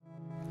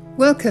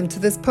Welcome to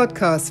this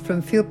podcast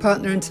from Field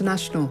Partner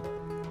International.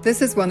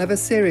 This is one of a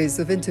series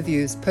of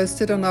interviews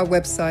posted on our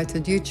website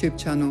and YouTube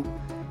channel,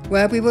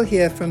 where we will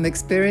hear from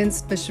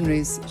experienced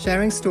missionaries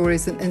sharing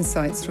stories and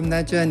insights from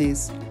their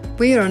journeys.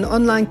 We are an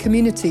online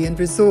community and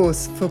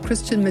resource for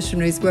Christian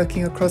missionaries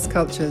working across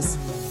cultures.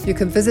 You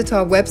can visit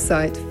our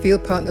website,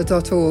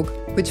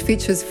 fieldpartner.org, which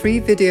features free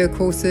video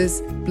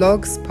courses,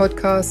 blogs,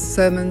 podcasts,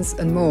 sermons,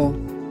 and more.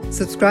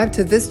 Subscribe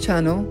to this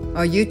channel,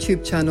 our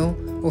YouTube channel,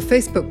 or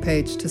Facebook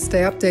page to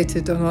stay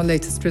updated on our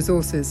latest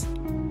resources.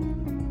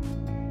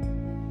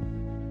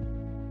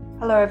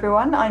 Hello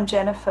everyone, I'm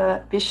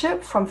Jennifer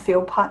Bishop from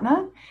Field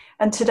Partner,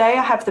 and today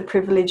I have the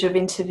privilege of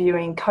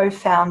interviewing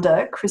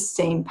co-founder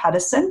Christine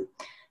Patterson.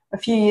 A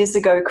few years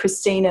ago,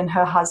 Christine and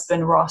her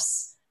husband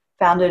Ross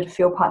founded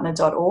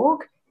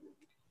fieldpartner.org.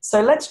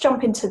 So let's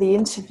jump into the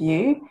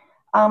interview.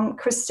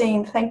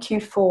 Christine, thank you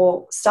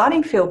for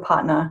starting Field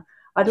Partner.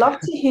 I'd love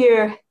to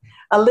hear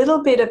a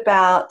little bit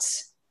about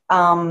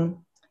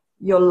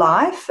your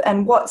life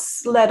and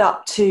what's led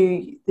up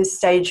to this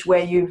stage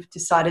where you've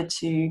decided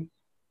to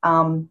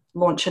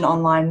launch an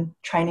online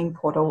training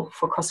portal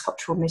for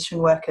cross-cultural mission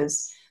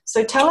workers.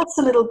 So tell us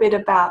a little bit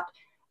about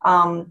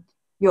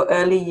your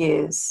early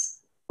years,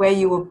 where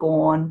you were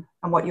born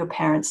and what your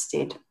parents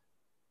did.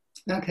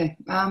 Okay.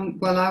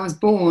 Well, I was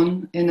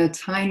born in a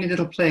tiny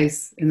little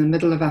place in the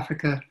middle of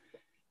Africa,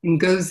 in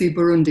Ngozi,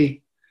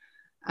 Burundi.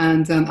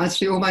 And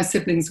actually all my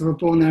siblings were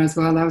born there as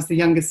well. I was the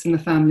youngest in the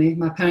family.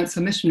 My parents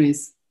were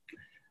missionaries.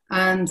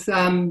 And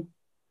so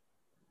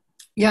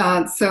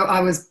that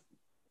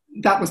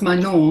was my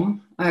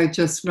norm. I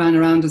just ran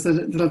around as a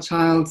little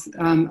child.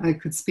 I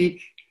could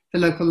speak the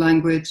local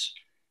language.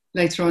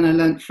 Later on, I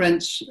learned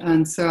French.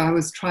 And so I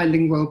was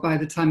trilingual by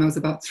the time I was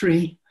about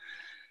 3.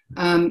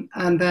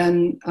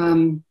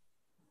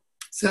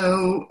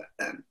 So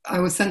I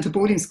was sent to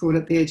boarding school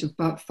at the age of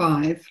about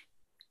 5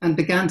 and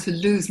began to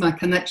lose my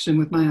connection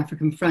with my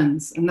African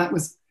friends. And that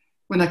was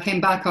when I came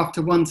back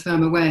after 1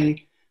 term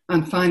away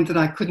and find that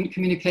I couldn't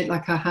communicate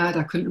like I had.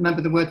 I couldn't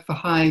remember the word for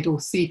hide or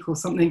seek or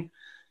something.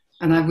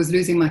 And I was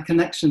losing my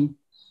connection.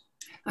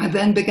 I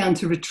then began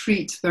to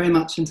retreat very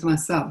much into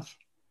myself.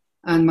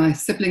 And my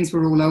siblings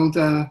were all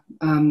older.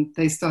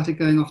 They started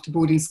going off to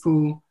boarding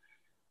school.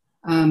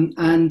 So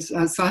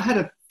I had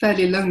a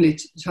fairly lonely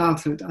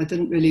childhood. I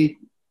didn't really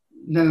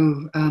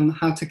know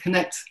how to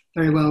connect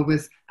very well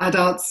with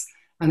adults.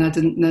 And I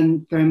didn't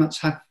then very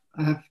much have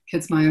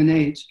kids my own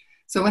age.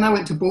 So when I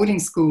went to boarding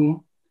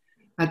school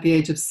at the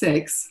age of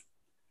 6,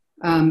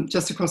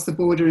 just across the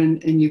border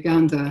in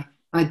Uganda,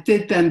 I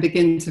did then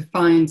begin to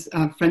find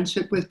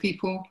friendship with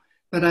people,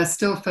 but I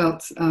still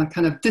felt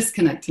kind of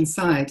disconnect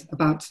inside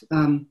about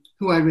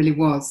who I really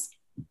was.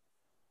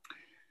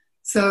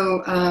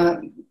 So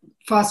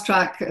fast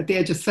track at the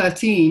age of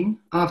 13,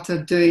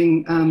 after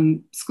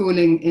doing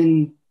schooling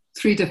in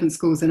 3 different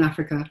schools in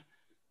Africa,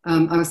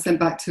 I was sent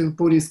back to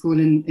boarding school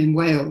in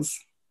Wales.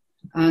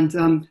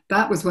 And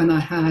that was when I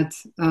had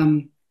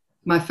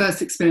my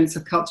first experience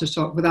of culture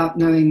shock without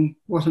knowing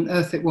what on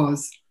earth it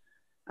was,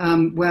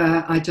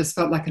 where I just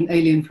felt like an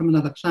alien from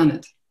another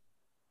planet,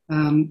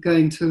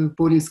 going to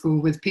boarding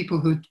school with people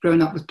who'd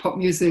grown up with pop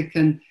music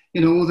and,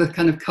 all the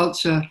kind of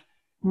culture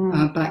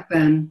back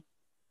then.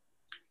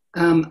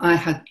 I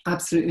had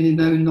absolutely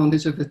no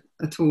knowledge of it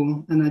at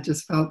all, and I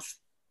just felt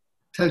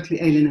totally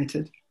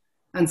alienated.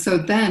 And so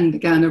then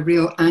began a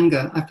real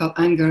anger. I felt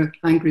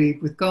angry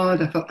with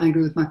God. I felt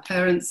angry with my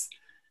parents.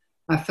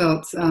 I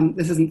felt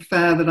this isn't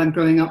fair that I'm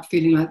growing up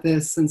feeling like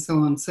this, and so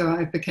on. So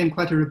I became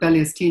quite a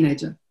rebellious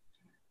teenager.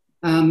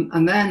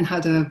 And then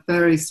had a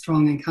very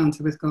strong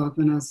encounter with God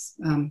when I was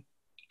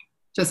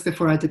just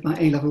before I did my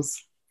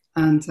A-levels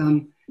and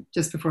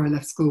just before I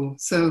left school.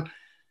 So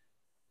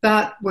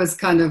that was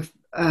kind of,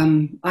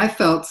 I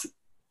felt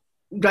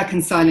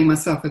reconciling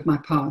myself with my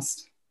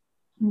past.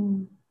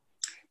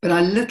 But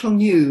I little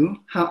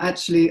knew how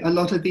actually a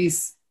lot of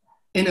these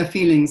inner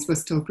feelings were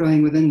still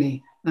growing within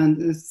me.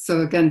 And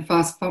so again,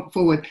 fast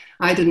forward,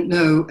 I didn't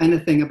know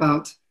anything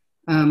about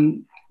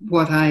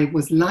what I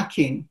was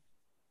lacking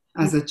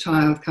as a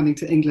child coming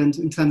to England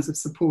in terms of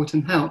support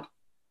and help.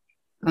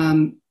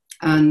 And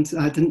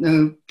I didn't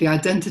know the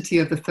identity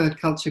of the third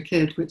culture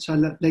kid, which I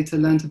later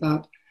learned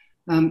about,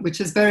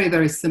 which is very,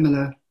 very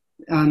similar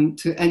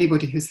to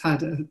anybody who's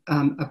had a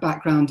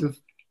background of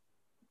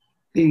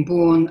being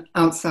born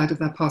outside of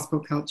their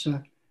passport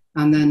culture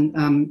and then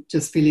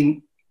just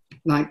feeling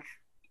like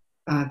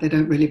they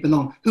don't really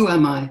belong. Who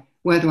am I?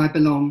 Where do I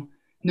belong?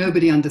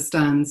 Nobody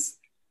understands.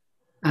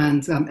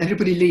 And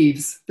everybody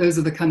leaves. Those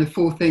are the kind of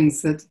 4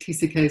 things that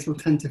TCKs will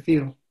tend to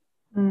feel.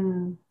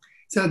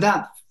 So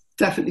that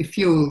definitely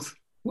fueled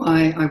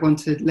why I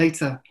wanted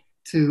later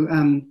to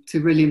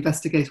really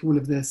investigate all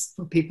of this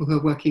for people who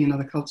are working in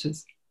other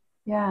cultures.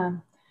 Yeah.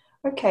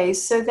 Okay,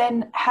 so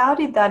then how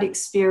did that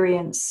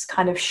experience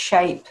kind of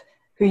shape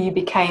who you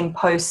became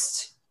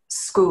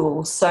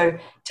post-school? So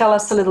tell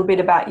us a little bit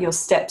about your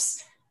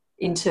steps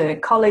into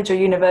college or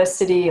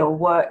university or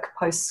work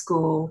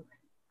post-school.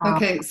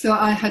 Okay, so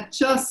I had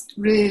just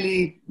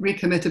really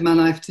recommitted my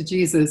life to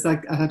Jesus. I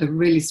had a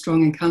really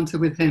strong encounter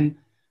with him,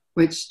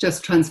 which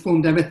just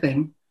transformed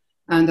everything.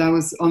 And I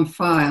was on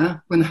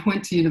fire when I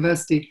went to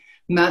university,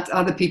 met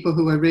other people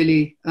who were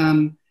really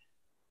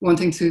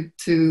wanting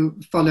to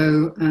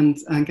follow and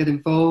get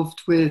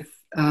involved with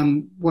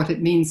what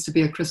it means to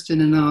be a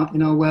Christian in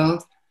our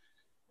world.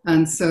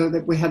 And so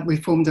that we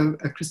formed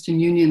a Christian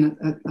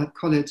union at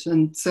college.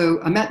 And so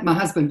I met my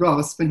husband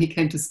Ross when he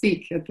came to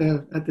speak at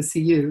the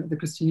CU, the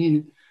Christian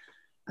Union.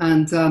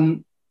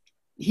 And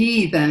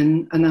he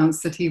then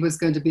announced that he was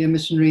going to be a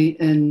missionary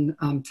in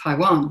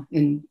Taiwan.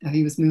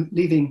 He was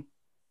leaving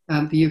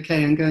the UK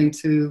and going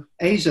to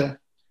Asia.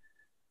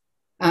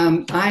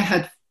 I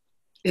had,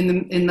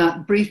 in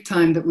that brief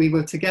time that we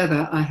were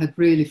together, I had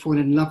really fallen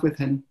in love with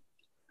him.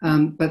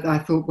 But I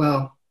thought,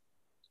 well,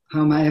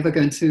 how am I ever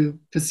going to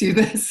pursue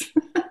this?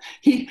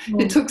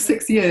 It took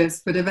 6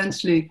 years, but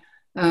eventually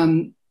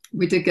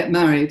we did get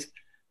married.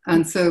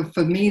 And so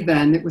for me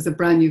then, it was a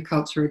brand new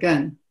culture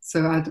again.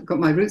 So I'd got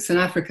my roots in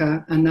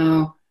Africa, and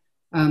now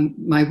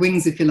my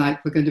wings, if you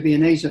like, were going to be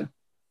in Asia.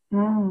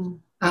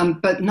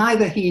 But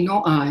neither he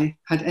nor I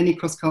had any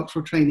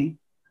cross-cultural training.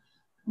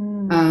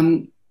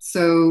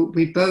 So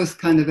we both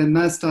kind of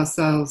immersed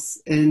ourselves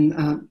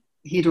in,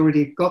 he'd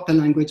already got the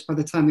language by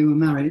the time we were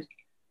married.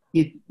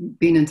 He'd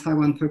been in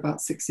Taiwan for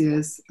about 6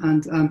 years.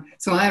 And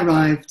so I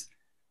arrived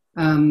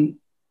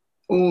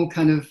all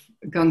kind of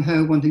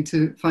gung-ho, wanting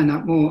to find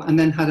out more, and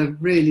then had a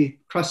really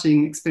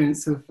crushing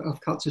experience of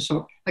culture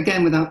shock,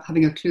 again, without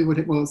having a clue what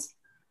it was,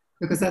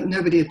 because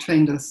nobody had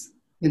trained us,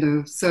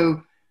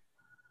 So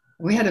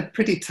we had a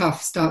pretty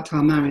tough start to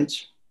our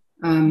marriage.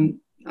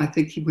 I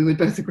think we would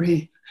both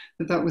agree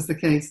that was the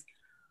case.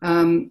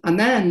 And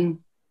then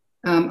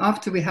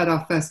after we had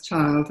our first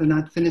child and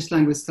I'd finished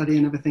language study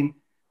and everything,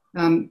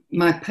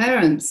 my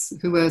parents,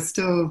 who were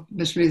still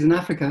missionaries in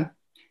Africa,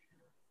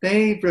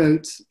 they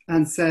wrote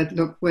and said,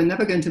 look, we're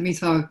never going to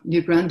meet our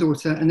new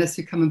granddaughter unless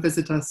you come and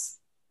visit us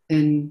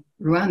in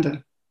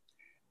Rwanda.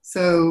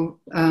 So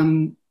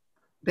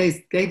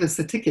they gave us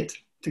a ticket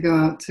to go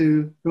out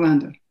to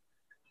Rwanda.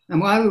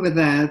 And while we were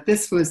there,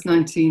 this was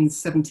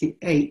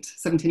 1978,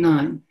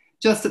 79,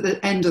 just at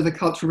the end of the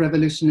Cultural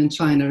Revolution in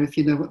China, if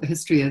you know what the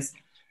history is.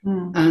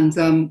 And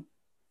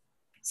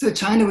so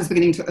China was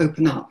beginning to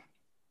open up.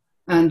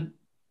 And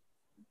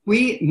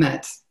we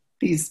met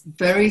these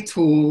very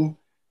tall,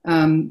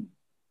 from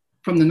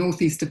the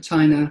northeast of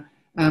China,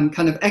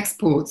 kind of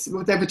exports.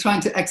 They were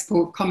trying to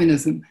export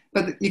communism,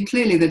 but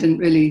clearly they didn't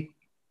really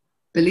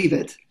believe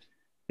it.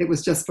 It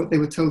was just what they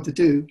were told to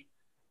do.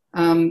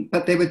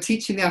 But they were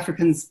teaching the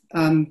Africans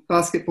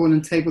basketball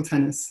and table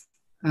tennis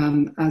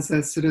as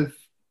a sort of,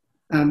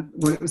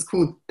 what it was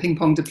called ping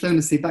pong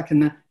diplomacy back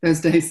in those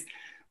days,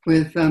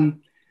 with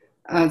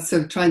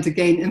so trying to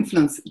gain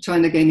influence,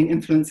 China gaining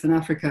influence in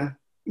Africa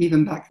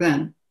even back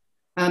then.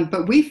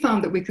 But we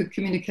found that we could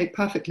communicate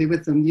perfectly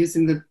with them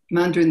using the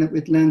Mandarin that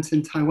we'd learned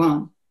in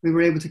Taiwan. We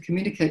were able to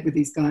communicate with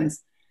these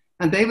guys.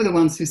 And they were the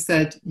ones who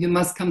said, you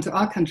must come to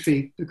our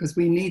country because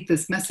we need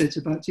this message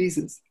about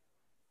Jesus.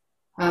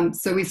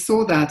 So we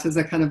saw that as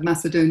a kind of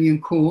Macedonian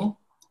call.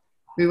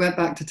 We went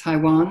back to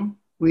Taiwan.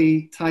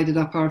 We tidied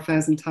up our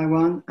affairs in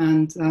Taiwan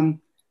and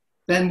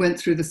then went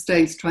through the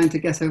States trying to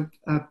get a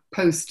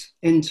post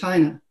in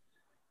China.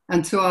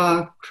 And to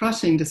our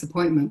crushing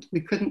disappointment, we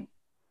couldn't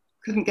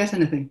get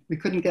anything. We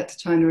couldn't get to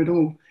China at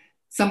all.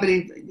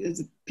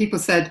 People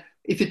said,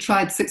 if you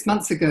tried 6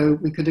 months ago,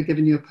 we could have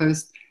given you a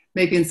post.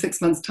 Maybe in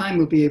 6 months' time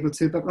we'll be able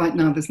to, but right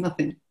now there's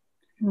nothing.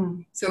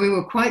 So we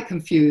were quite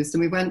confused,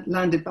 and we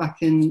landed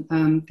back in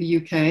the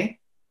UK,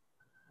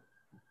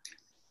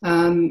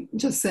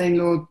 just saying,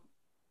 Lord,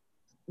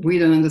 we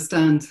don't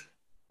understand.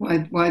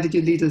 Why did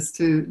you lead us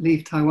to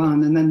leave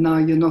Taiwan? And then now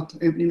you're not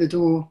opening the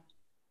door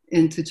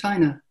into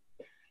China.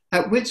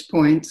 At which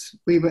point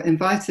we were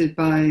invited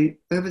by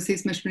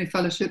Overseas Missionary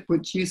Fellowship,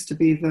 which used to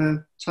be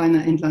the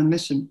China Inland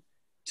Mission,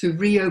 to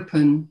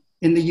reopen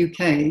in the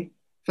UK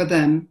for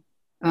them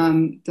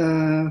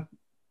the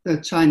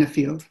China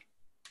field.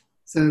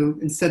 So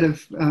instead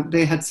of,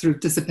 they had sort of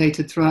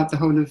dissipated throughout the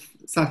whole of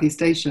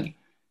Southeast Asia.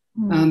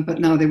 But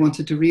now they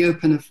wanted to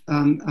reopen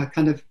a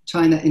kind of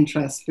China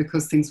interest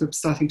because things were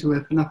starting to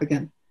open up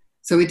again.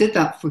 So we did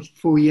that for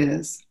 4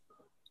 years.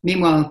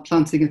 Meanwhile,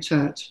 planting a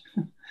church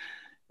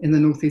in the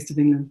northeast of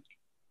England.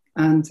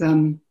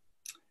 And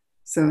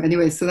so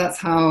anyway, so that's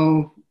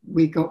how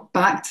we got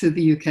back to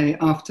the UK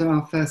after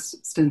our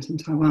first stint in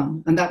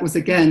Taiwan. And that was,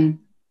 again,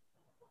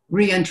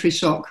 re-entry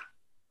shock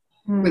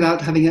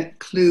without having a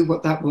clue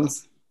what that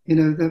was.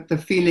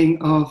 The feeling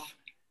of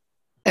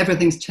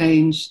everything's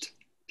changed.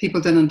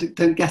 People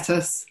don't get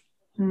us.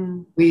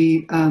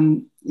 We,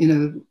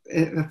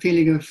 a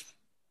feeling of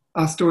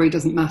our story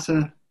doesn't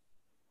matter.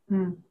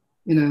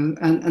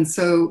 And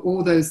so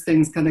all those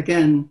things kind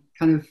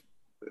of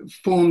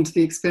formed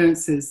the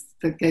experiences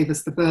that gave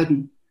us the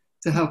burden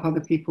to help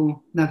other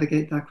people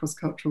navigate their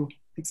cross-cultural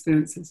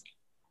experiences.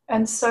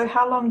 And so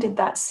how long did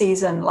that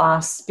season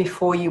last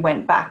before you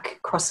went back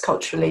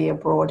cross-culturally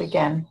abroad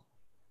again?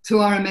 to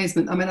our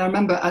amazement. I mean, I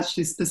remember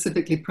actually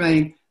specifically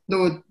praying,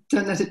 Lord,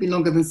 don't let it be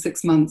longer than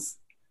 6 months.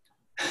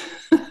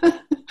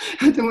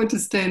 I don't want to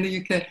stay in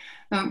the UK.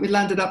 We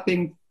landed up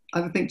being,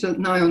 I think, just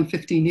nigh on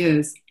 15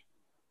 years.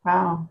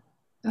 Wow.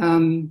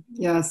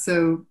 Yeah,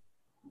 so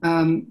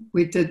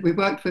we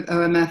worked with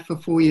OMF for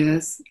 4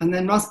 years, and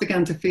then Ross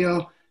began to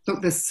feel,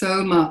 look, there's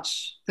so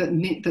much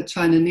that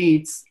China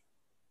needs,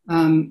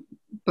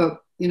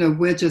 but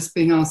we're just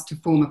being asked to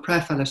form a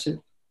prayer fellowship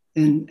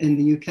in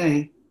the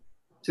UK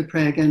to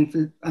pray again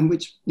for, and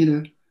which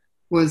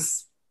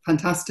was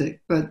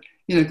fantastic. But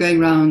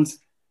going around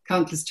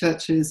countless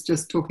churches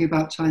just talking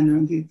about China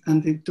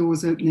and the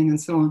doors opening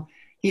and so on.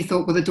 He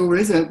thought, well, the door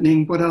is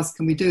opening. What else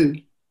can we do?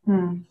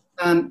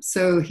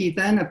 So he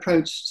then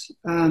approached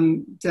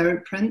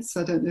Derek Prince,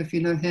 I don't know if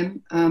you know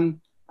him, and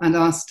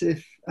asked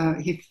if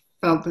he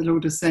felt the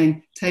Lord was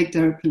saying, take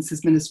Derek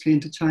Prince's ministry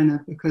into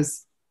China,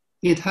 because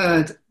he had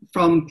heard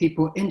from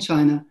people in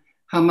China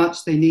how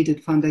much they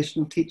needed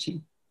foundational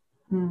teaching.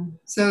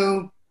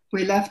 So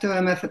we left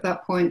OMF at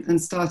that point and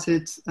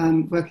started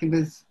working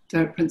with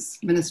Derek Prince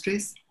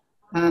Ministries.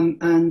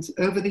 And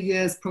over the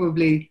years,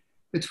 probably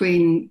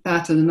between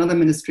that and another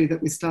ministry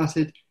that we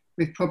started,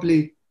 we've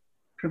probably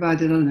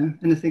provided, I don't know,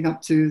 anything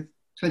up to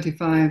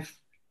 25,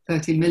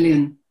 30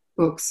 million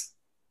books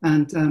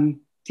and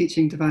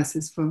teaching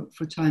devices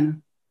for China.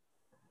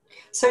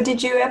 So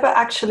did you ever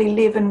actually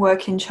live and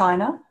work in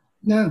China?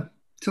 No,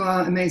 to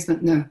our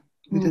amazement, no,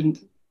 we didn't.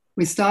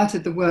 We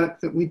started the work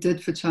that we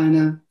did for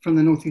China from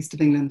the northeast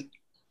of England.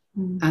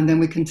 And then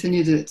we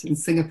continued it in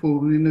Singapore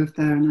when we moved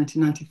there in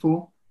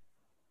 1994.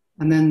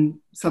 And then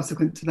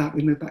subsequent to that,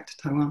 we moved back to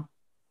Taiwan,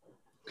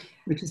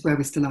 which is where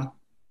we still are.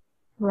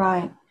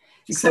 Right.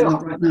 Except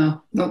not right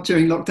now, not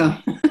during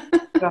lockdown.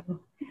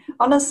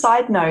 On a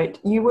side note,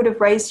 you would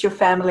have raised your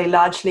family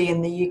largely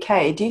in the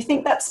UK. Do you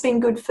think that's been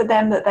good for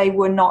them, that they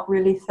were not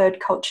really third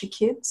culture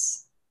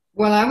kids?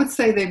 Well, I would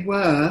say they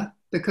were,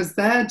 because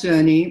their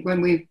journey,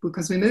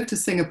 because we moved to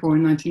Singapore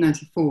in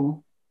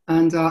 1994,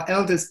 and our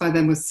eldest by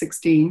then was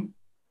 16,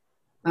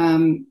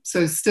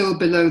 so still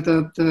below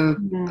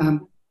the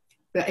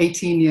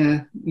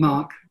 18-year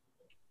mark.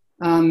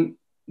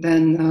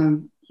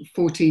 Then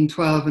 14,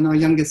 12, and our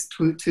youngest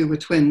two were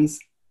twins.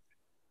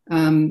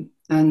 And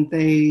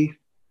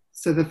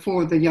so the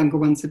four of the younger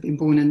ones had been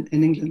born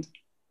in England.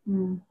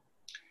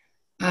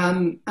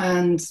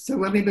 And so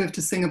when we moved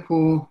to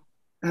Singapore,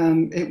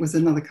 it was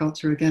another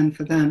culture again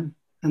for them.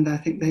 And I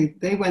think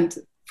they went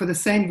for the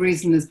same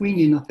reason as we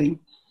knew nothing.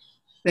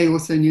 They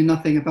also knew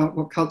nothing about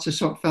what culture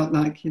shock felt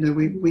like.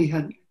 We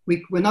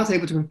were not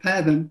able to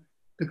prepare them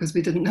because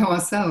we didn't know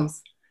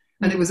ourselves.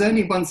 And it was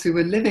only once we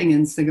were living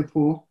in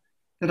Singapore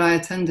that I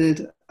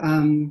attended,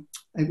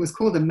 it was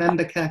called a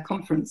member care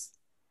conference.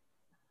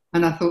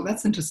 And I thought,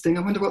 that's interesting.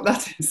 I wonder what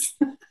that is.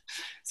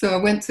 So I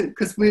went to,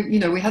 because we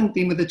hadn't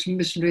been with a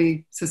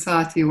missionary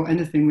society or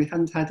anything. We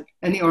hadn't had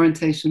any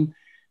orientation.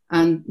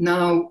 And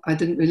now I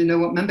didn't really know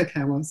what member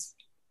care was.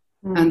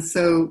 And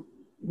so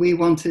I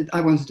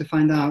wanted to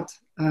find out,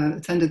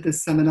 attended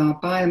this seminar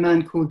by a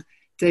man called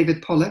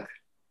David Pollock,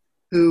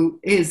 who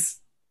is,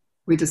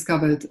 we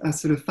discovered, a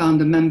sort of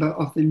founder member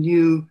of the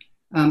new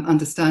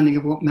understanding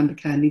of what member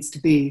care needs to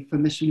be for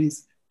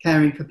missionaries,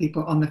 caring for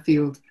people on the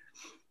field,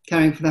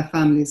 caring for their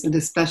families, and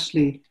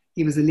especially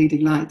he was a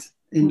leading light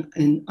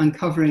in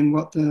uncovering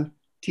what the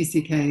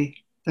TCK,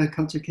 third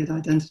culture kid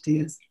identity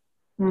is.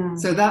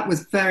 So that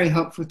was very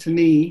helpful to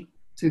me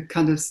to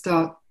kind of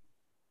start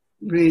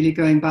really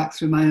going back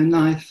through my own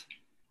life,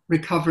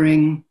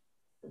 recovering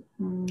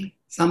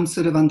some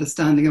sort of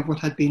understanding of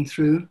what I'd been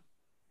through,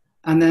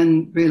 and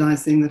then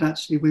realizing that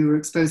actually we were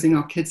exposing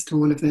our kids to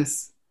all of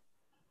this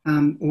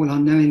all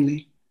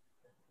unknowingly.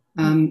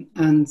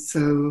 And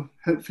so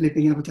hopefully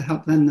being able to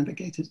help them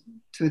navigate it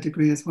to a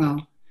degree as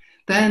well.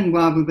 Then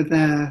while we were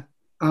there,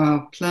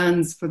 our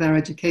plans for their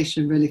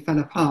education really fell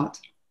apart.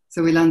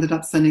 So we landed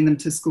up sending them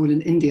to school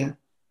in India,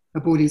 a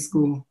boarding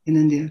school in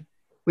India,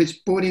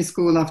 which boarding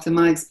school, after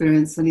my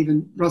experience and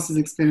even Ross's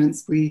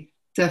experience, we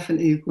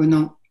definitely were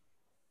not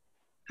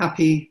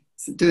happy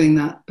doing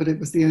that, but it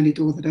was the only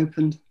door that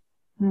opened.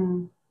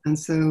 And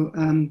so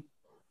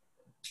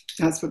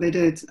that's what they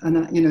did.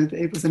 And,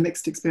 it was a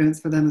mixed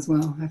experience for them as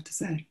well, I have to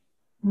say.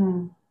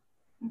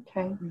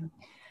 Okay. Yeah.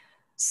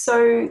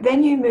 So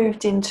then you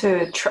moved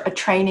into a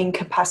training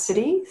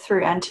capacity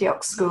through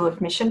Antioch School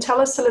of Mission. Tell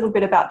us a little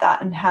bit about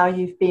that and how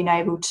you've been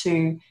able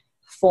to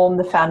form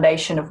the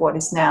foundation of what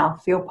is now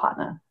Field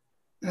Partner.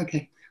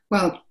 Okay.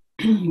 Well,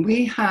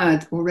 we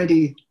had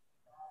already,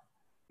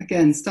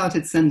 again,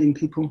 started sending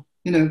people,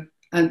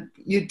 and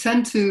you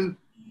tend to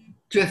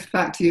drift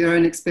back to your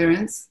own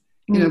experience.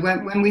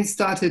 When we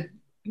started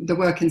the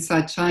work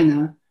inside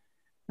China,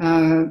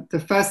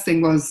 the first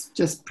thing was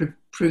just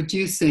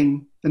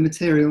producing the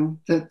material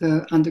that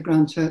the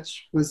underground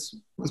church was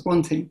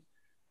wanting.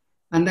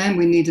 And then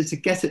we needed to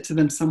get it to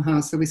them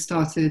somehow. So we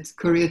started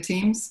courier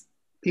teams,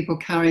 people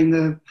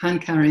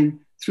hand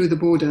carrying through the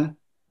border,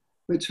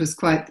 which was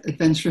quite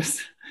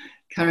adventurous,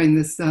 carrying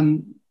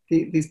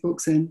these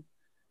books in.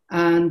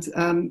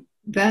 And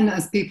then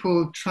as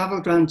people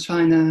traveled around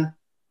China,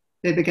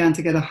 they began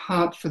to get a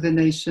heart for the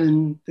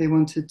nation. They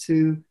wanted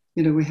to,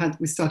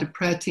 we started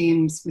prayer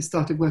teams, we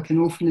started work in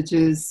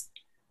orphanages,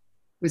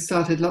 we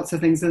started lots of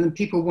things, and then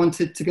people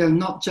wanted to go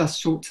not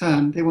just short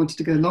term, they wanted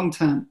to go long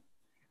term.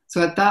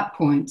 So at that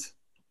point,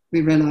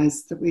 we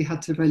realized that we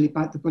had to really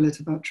bite the bullet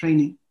about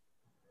training.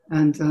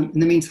 And in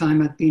the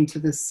meantime, I'd been to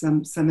this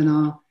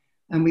seminar,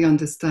 and we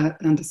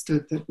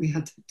understood that we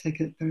had to take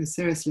it very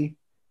seriously.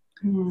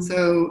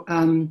 So,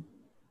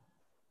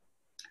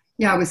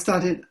 we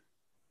started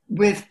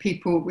with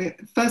people,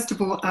 first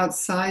of all,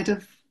 outside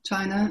of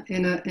China,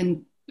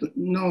 in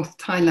North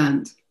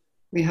Thailand.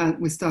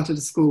 We started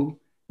a school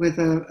with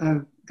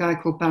a guy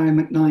called Barry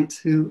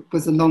McKnight, who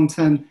was a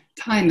long-term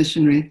Thai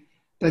missionary,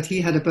 but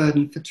he had a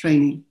burden for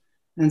training.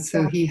 And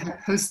so he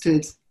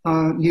hosted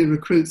our new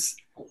recruits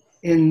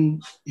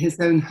in his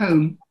own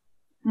home.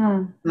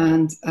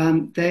 And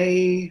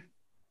they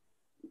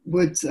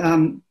would,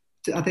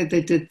 I think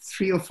they did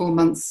 3 or 4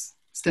 months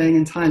staying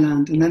in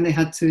Thailand, and then they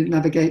had to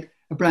navigate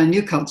a brand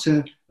new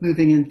culture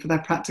moving in for their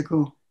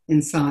practical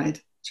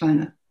inside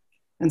China.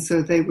 And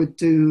so they would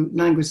do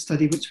language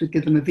study, which would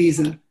give them a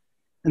visa,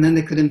 and then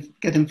they could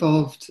get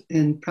involved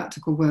in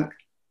practical work.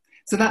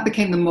 So that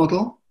became the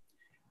model.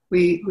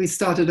 We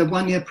started a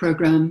 1-year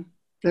program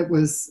that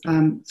was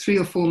 3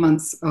 or 4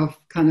 months of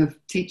kind of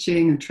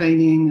teaching and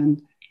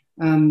training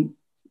and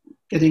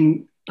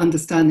getting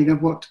understanding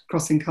of what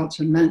crossing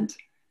culture meant.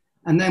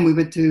 And then we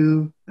would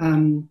do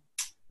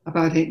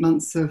about 8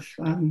 months of,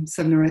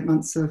 7 or 8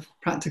 months of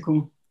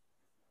practical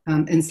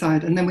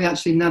inside. And then we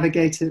actually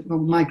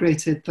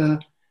migrated the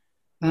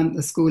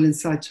school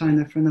inside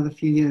China for another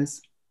few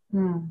years.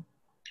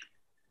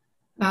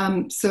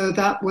 So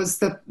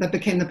that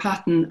became the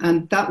pattern,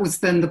 and that was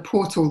then the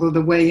portal, or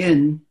the way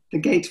in, the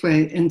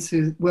gateway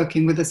into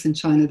working with us in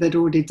China. They'd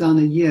already done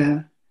a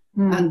year,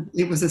 and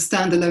it was a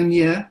standalone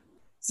year,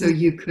 so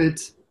you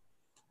could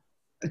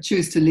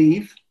choose to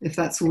leave if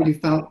that's all you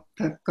felt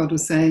that God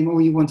was saying, or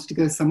you wanted to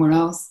go somewhere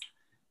else,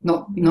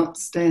 not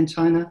stay in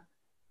China.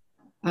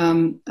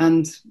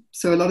 And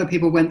so a lot of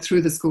people went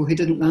through the school who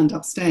didn't land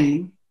up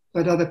staying,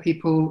 but other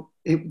people,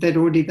 they'd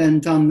already then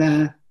done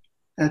their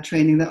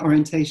training, their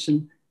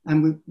orientation,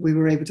 and we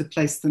were able to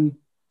place them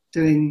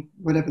doing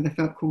whatever they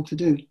felt called to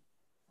do.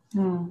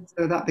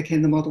 So that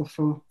became the model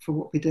for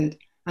what we did.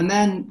 And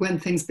then when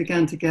things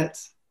began to get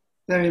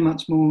very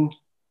much more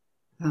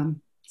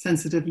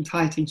sensitive and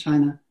tight in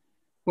China,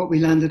 what we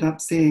landed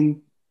up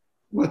seeing,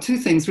 well, 2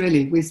 things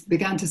really. We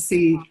began to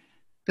see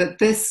that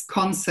this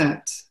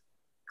concept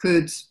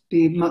could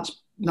be much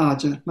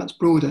larger, much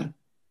broader.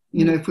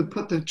 If we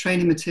put the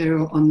training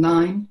material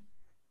online,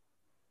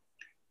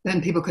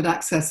 then people could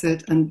access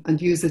it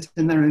and use it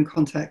in their own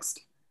context.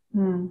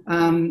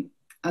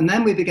 And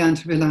then we began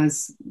to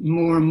realize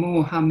more and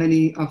more how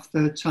many of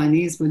the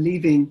Chinese were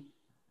leaving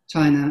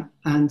China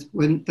and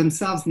were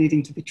themselves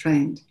needing to be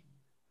trained.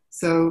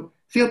 So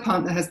Field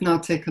Partner has now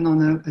taken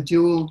on a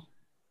dual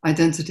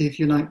identity, if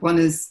you like. One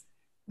is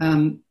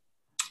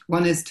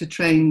to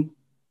train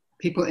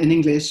people in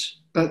English,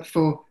 but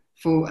for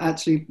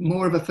actually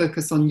more of a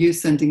focus on youth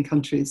sending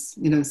countries.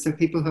 So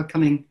people who are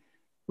coming,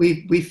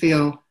 we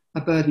feel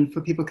a burden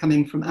for people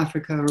coming from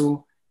Africa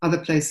or other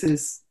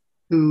places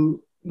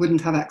who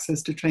wouldn't have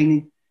access to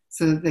training,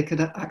 so that they could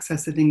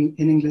access it in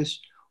English,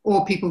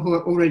 or people who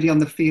are already on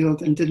the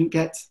field and didn't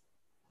get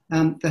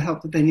the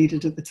help that they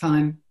needed at the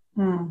time.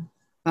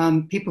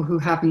 People who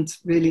haven't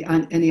really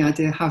any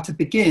idea how to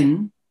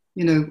begin.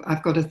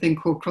 I've got a thing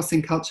called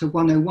Crossing Culture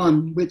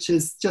 101, which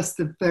is just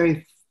the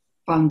very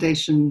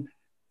foundation,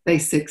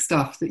 basic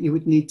stuff that you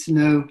would need to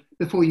know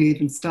before you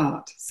even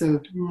start. So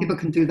people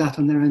can do that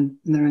on their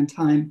own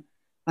time,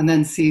 and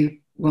then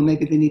see, well,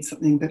 maybe they need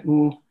something a bit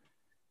more,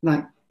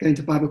 like going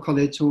to Bible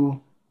college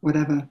or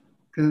whatever.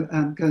 Go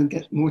and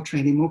get more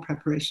training, more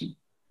preparation.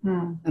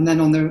 And then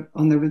on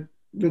the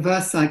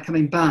reverse side,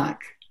 coming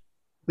back,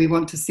 we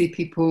want to see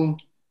people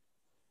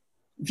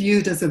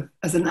viewed as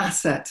an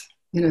asset.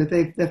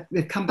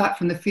 They've come back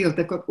from the field.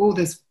 They've got all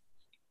this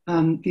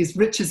these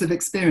riches of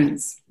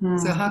experience.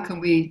 So how can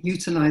we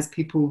utilize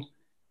people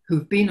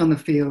who've been on the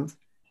field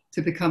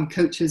to become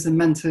coaches and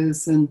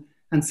mentors and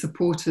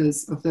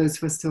supporters of those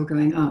who are still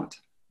going out?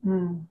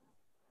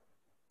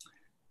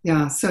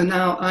 So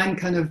now I'm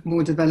kind of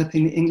more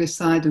developing the English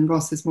side, and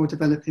Ross is more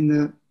developing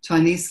the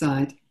Chinese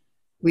side.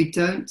 We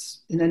don't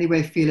in any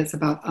way feel it's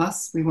about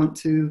us. We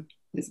want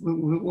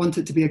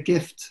it to be a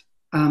gift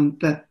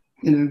that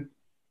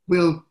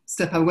we'll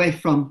step away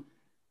from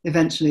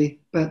eventually,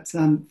 but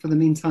for the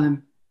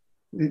meantime,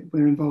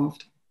 we're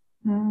involved.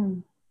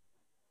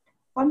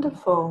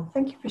 Wonderful.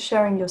 Thank you for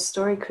sharing your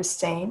story,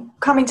 Christine.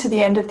 Coming to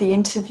the end of the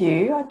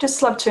interview, I'd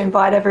just love to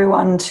invite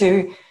everyone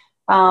to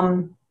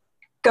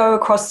go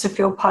across to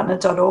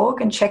fieldpartner.org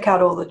and check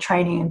out all the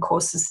training and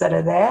courses that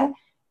are there.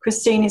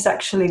 Christine is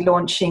actually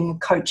launching a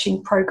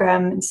coaching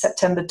program in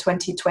September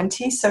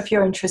 2020. So if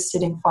you're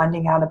interested in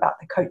finding out about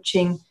the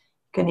coaching, you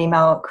can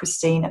email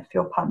Christine at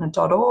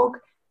fieldpartner.org.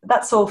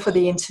 That's all for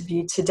the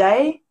interview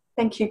today.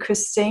 Thank you,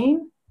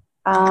 Christine.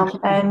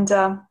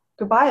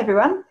 Goodbye,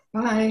 everyone.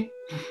 Bye.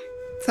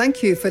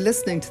 Thank you for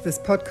listening to this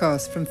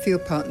podcast from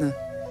Field Partner.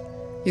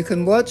 You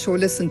can watch or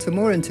listen to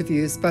more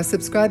interviews by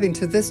subscribing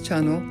to this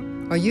channel,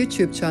 our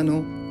YouTube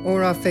channel,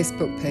 or our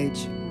Facebook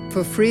page.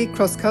 For free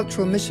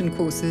cross-cultural mission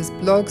courses,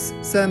 blogs,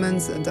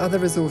 sermons, and other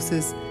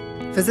resources,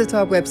 visit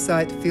our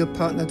website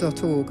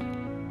fieldpartner.org.